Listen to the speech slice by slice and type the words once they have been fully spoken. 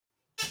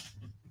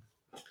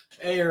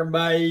Hey,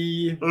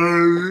 everybody.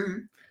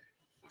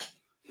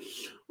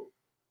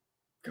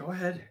 Go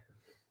ahead.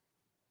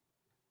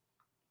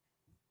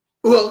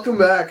 Welcome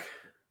back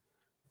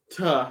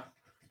to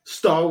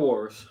Star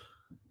Wars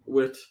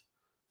with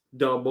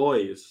the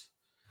boys.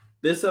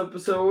 This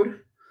episode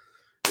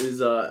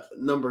is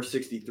number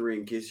 63,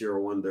 in case you're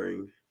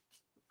wondering.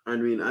 I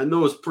mean, I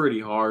know it's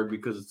pretty hard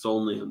because it's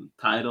only a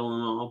title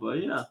and all,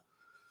 but yeah.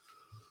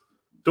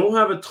 Don't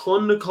have a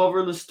ton to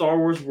cover in the Star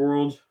Wars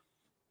world.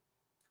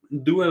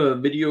 Do have a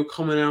video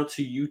coming out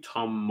to you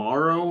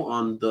tomorrow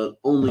on the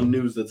only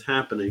news that's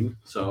happening,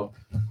 so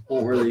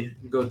won't really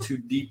go too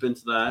deep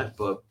into that.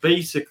 But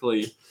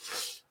basically,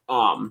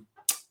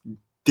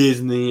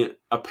 Disney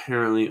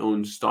apparently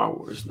owns Star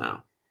Wars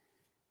now.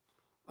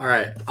 All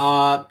right.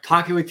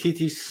 Taika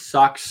Waititi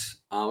sucks.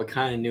 We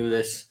kind of knew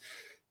this.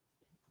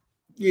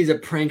 He's a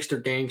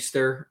prankster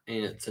gangster,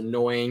 and it's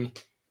annoying.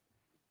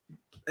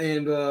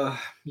 And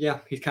yeah,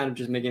 he's kind of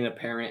just making it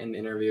apparent in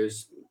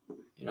interviews.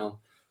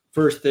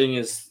 First thing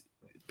is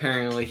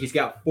apparently he's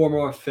got 4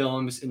 more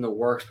films in the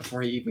works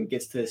before he even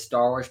gets to his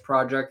Star Wars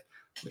project,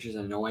 which is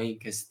annoying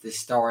because this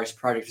Star Wars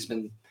project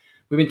we've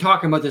been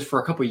talking about this for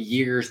a couple of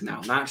years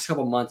now, not just a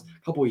couple of months,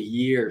 a couple of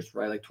years,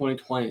 right? Like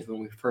 2020 is when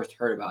we first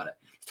heard about it.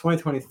 It's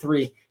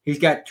 2023. He's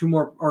got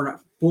 4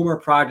 more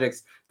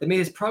projects. That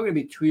means it's probably going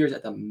to be 2 years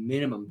at the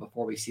minimum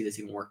before we see this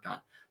even worked on.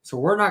 So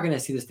we're not going to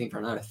see this thing for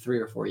another 3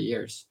 or 4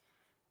 years.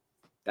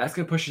 That's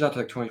going to push us out to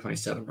like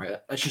 2027, right?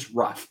 That's just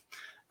rough.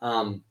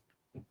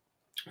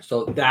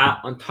 So that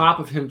on top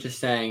of him just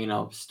saying,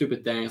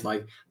 stupid things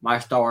like my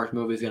Star Wars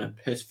movie is going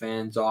to piss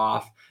fans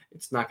off.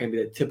 It's not going to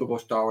be the typical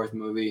Star Wars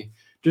movie.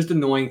 Just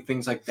annoying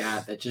things like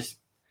that just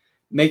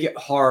make it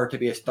hard to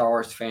be a Star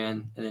Wars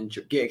fan and then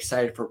get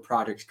excited for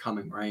projects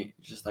coming, right?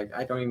 It's just like,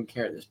 I don't even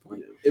care at this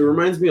point. It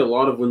reminds me a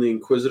lot of when the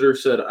Inquisitor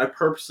said, I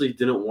purposely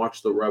didn't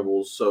watch the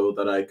Rebels so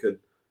that I could,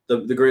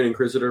 the Grand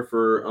Inquisitor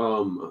for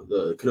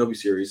the Kenobi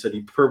series said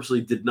he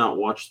purposely did not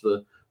watch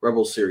the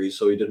Rebels series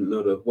so he didn't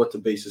know what to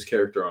base his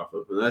character off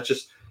of. And that's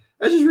just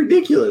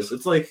ridiculous.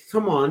 It's like,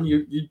 come on,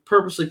 you're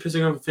purposely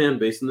pissing off a fan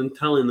base and then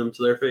telling them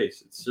to their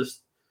face. It's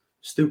just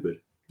stupid.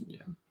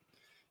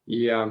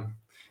 Yeah. And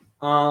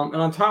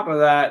on top of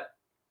that,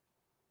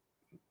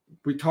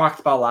 we talked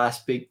about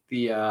last week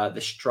the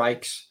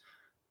strikes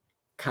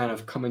kind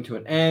of coming to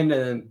an end,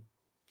 and then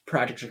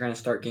projects are going to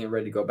start getting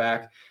ready to go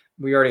back.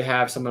 We already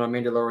have someone on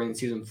Mandalorian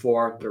season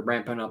 4. They're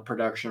ramping up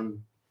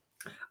production.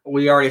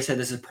 We already said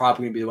this is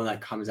probably going to be the one that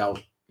comes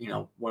out,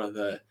 one of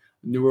the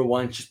newer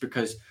ones, just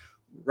because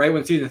right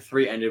when season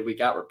 3 ended, we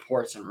got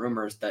reports and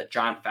rumors that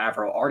Jon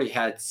Favreau already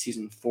had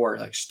season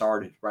 4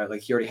 started, right?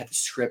 Like he already had the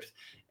script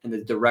and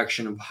the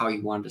direction of how he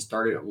wanted to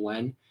start it and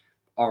when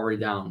already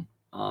down.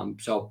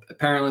 So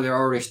apparently they're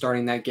already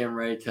starting that, getting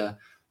ready to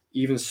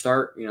even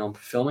start,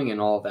 filming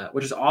and all of that,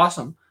 which is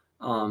awesome.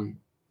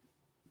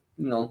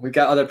 We've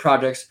got other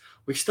projects.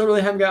 We still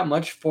really haven't got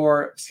much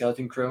for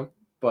Skeleton Crew,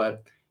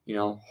 but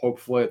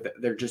hopefully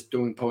they're just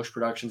doing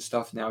post-production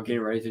stuff now,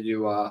 getting ready to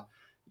do,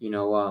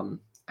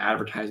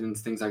 advertisements,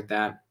 things like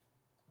that.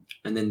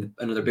 And then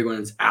another big one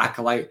is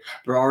Acolyte.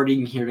 We're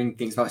already hearing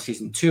things about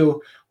season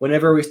 2.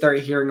 Whenever we start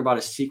hearing about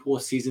a sequel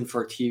season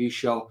for a TV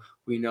show,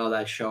 we know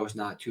that show is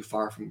not too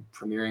far from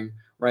premiering,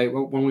 right?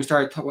 When we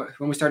started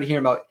hearing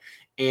about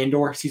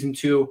Andor season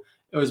 2,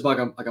 it was like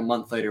a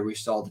month later we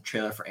saw the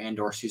trailer for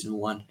Andor season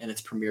 1 and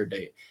its premiere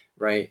date,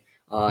 right?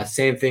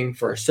 Same thing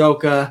for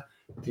Ahsoka,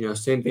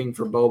 same thing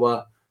for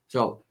Boba.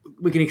 So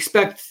we can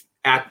expect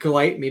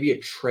Acolyte, maybe a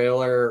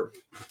trailer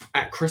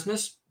at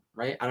Christmas,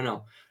 right? I don't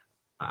know.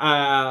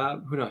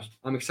 Who knows?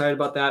 I'm excited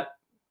about that.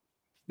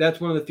 That's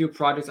one of the few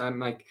projects I'm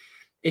like,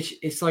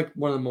 it's like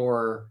one of the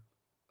more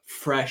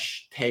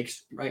fresh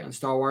takes, right, on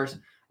Star Wars.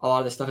 A lot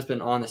of the stuff has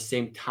been on the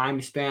same time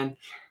span.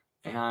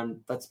 And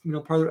that's,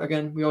 part of,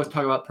 again, we always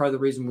talk about part of the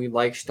reason we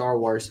like Star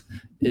Wars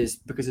is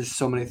because there's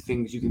so many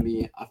things you can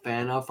be a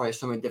fan of, right?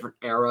 So many different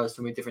eras,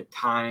 so many different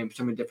times,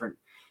 so many different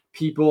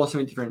people, so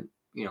many different,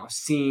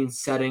 scenes,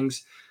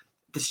 settings.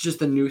 This is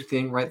just a new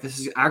thing, right? This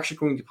is actually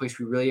going to a place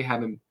we really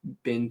haven't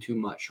been too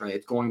much, right?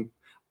 It's going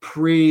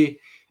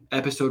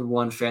pre-episode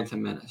 1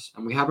 Phantom Menace.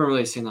 And we haven't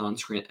really seen that on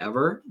screen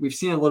ever. We've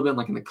seen it a little bit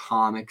like in the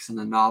comics and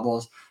the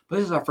novels, but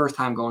this is our first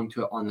time going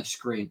to it on the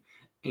screen.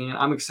 And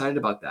I'm excited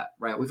about that,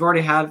 right? We've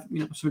already had,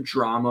 some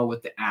drama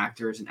with the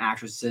actors and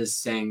actresses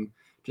saying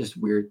just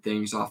weird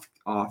things off,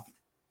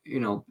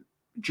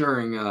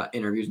 during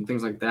interviews and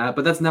things like that.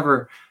 But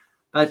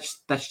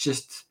that's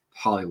just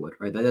Hollywood,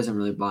 right? That doesn't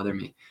really bother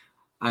me.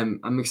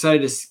 I'm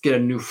excited to get a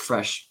new,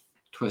 fresh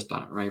twist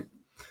on it, right?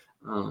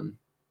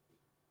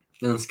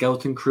 Then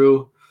Skeleton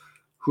Crew,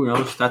 who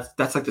knows?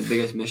 That's like the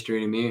biggest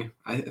mystery to me.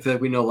 I feel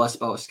like we know less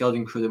about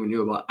Skeleton Crew than we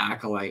knew about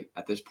Acolyte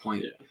at this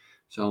point. Yeah.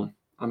 So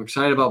I'm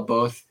excited about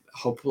both.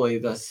 Hopefully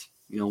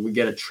we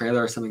get a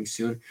trailer or something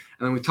soon. And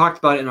then we talked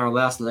about it in our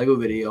last Lego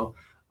video.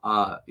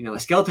 The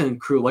Skeleton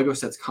Crew Lego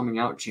set's coming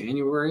out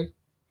January,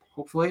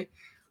 hopefully,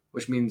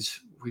 which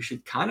means we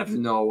should kind of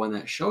know when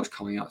that show's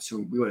coming out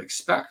soon. We would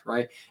expect,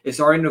 right? It's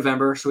already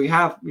November, so we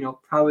have,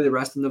 probably the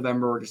rest of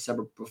November or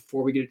December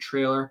before we get a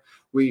trailer.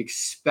 We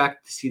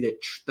expect to see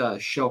the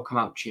show come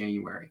out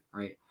January,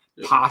 right?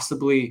 Yep.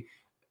 Possibly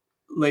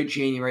late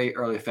January,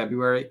 early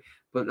February,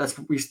 but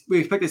we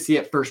expect to see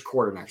it first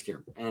quarter next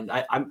year. And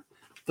I'm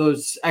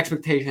those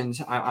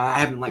expectations I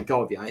haven't let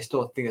go of yet. I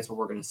still think that's what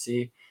we're going to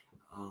see.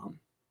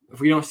 If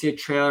we don't see a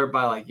trailer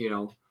by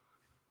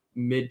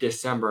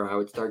mid-December, I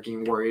would start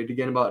getting worried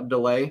again about a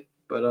delay.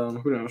 But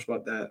who knows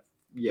about that?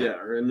 Yeah,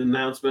 or an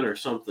announcement or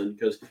something,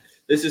 because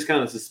this is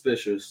kind of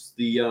suspicious.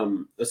 The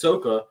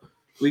Ahsoka,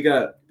 we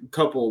got a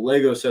couple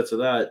Lego sets of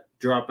that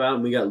drop out,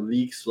 and we got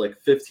leaks like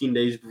 15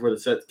 days before the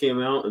sets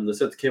came out, and the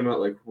sets came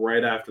out like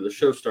right after the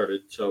show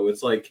started. So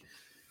it's like,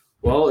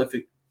 well, if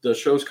the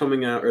show's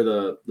coming out or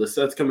the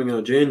set's coming out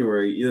in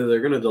January, either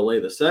they're going to delay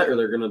the set or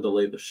they're going to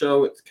delay the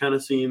show. It kind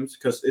of seems,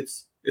 because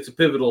it's a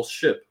pivotal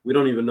ship. We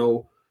don't even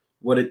know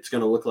what it's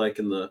going to look like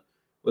in the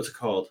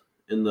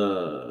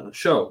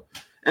show.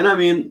 And I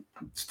mean,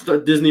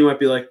 Disney might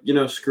be like,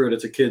 screw it,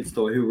 it's a kid's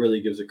toy. Who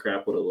really gives a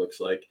crap what it looks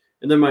like?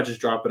 And they might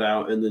just drop it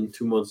out and then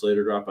 2 months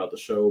later drop out the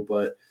show.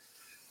 But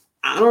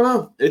I don't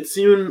know. It's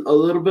even a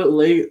little bit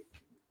late.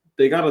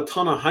 They got a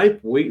ton of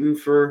hype waiting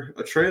for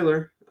a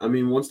trailer. I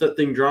mean, once that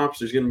thing drops,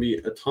 there's going to be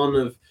a ton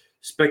of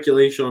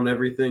speculation on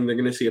everything. They're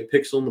going to see a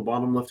pixel in the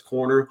bottom left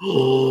corner.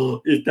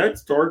 Is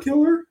that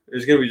Starkiller?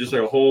 There's going to be just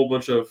like a whole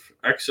bunch of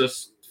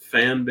excess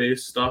fan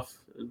base stuff.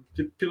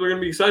 People are going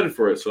to be excited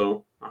for it.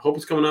 So I hope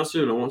it's coming out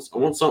soon. I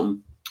want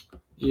something.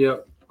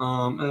 Yep.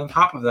 And on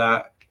top of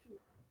that,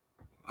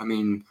 I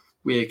mean,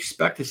 we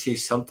expect to see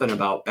something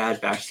about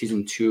Bad Batch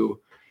Season 2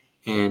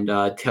 and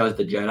Tales of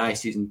the Jedi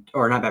Season,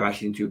 or not Bad Batch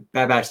Season 2,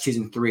 Bad Batch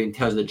Season 3 and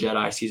Tales of the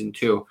Jedi Season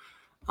 2.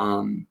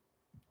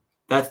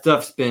 That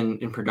stuff's been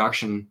in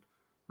production,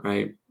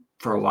 right,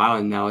 for a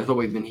while now. Is what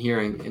we've been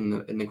hearing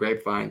in the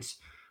grapevines.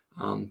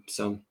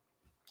 So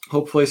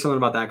hopefully something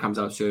about that comes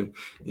out soon.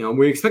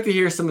 We expect to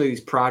hear some of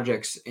these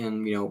projects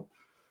in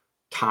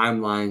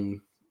timeline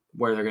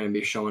where they're going to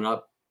be showing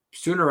up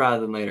sooner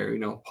rather than later.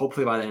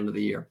 Hopefully by the end of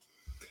the year.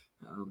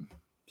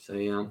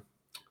 Anything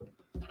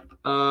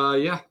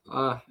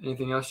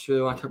else you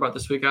really want to talk about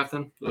this week,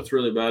 Afton? That's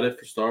really about it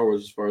for Star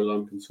Wars as far as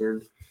I'm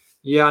concerned.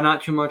 Yeah,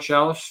 not too much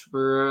else.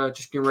 We're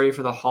just getting ready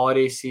for the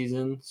holiday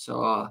season.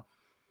 So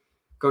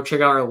go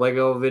check out our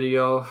Lego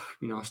video,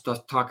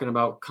 stuff talking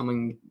about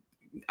coming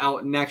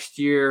out next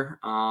year.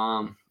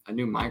 A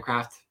new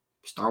Minecraft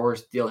Star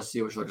Wars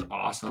DLC, which looks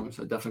awesome.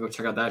 So definitely go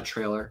check out that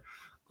trailer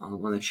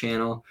on the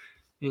channel.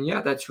 And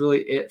yeah, that's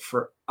really it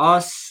for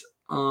us.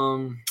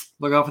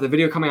 Look out for the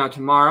video coming out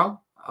tomorrow.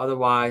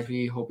 Otherwise,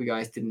 we hope you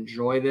guys did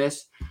enjoy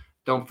this.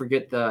 Don't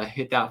forget to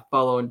hit that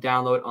follow and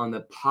download on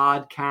the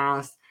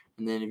podcast.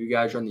 And then if you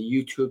guys are on the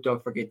YouTube,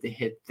 don't forget to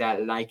hit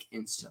that like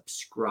and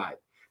subscribe.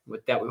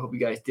 With that, we hope you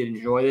guys did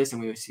enjoy this,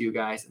 and we will see you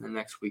guys in the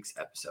next week's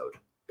episode.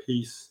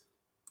 Peace.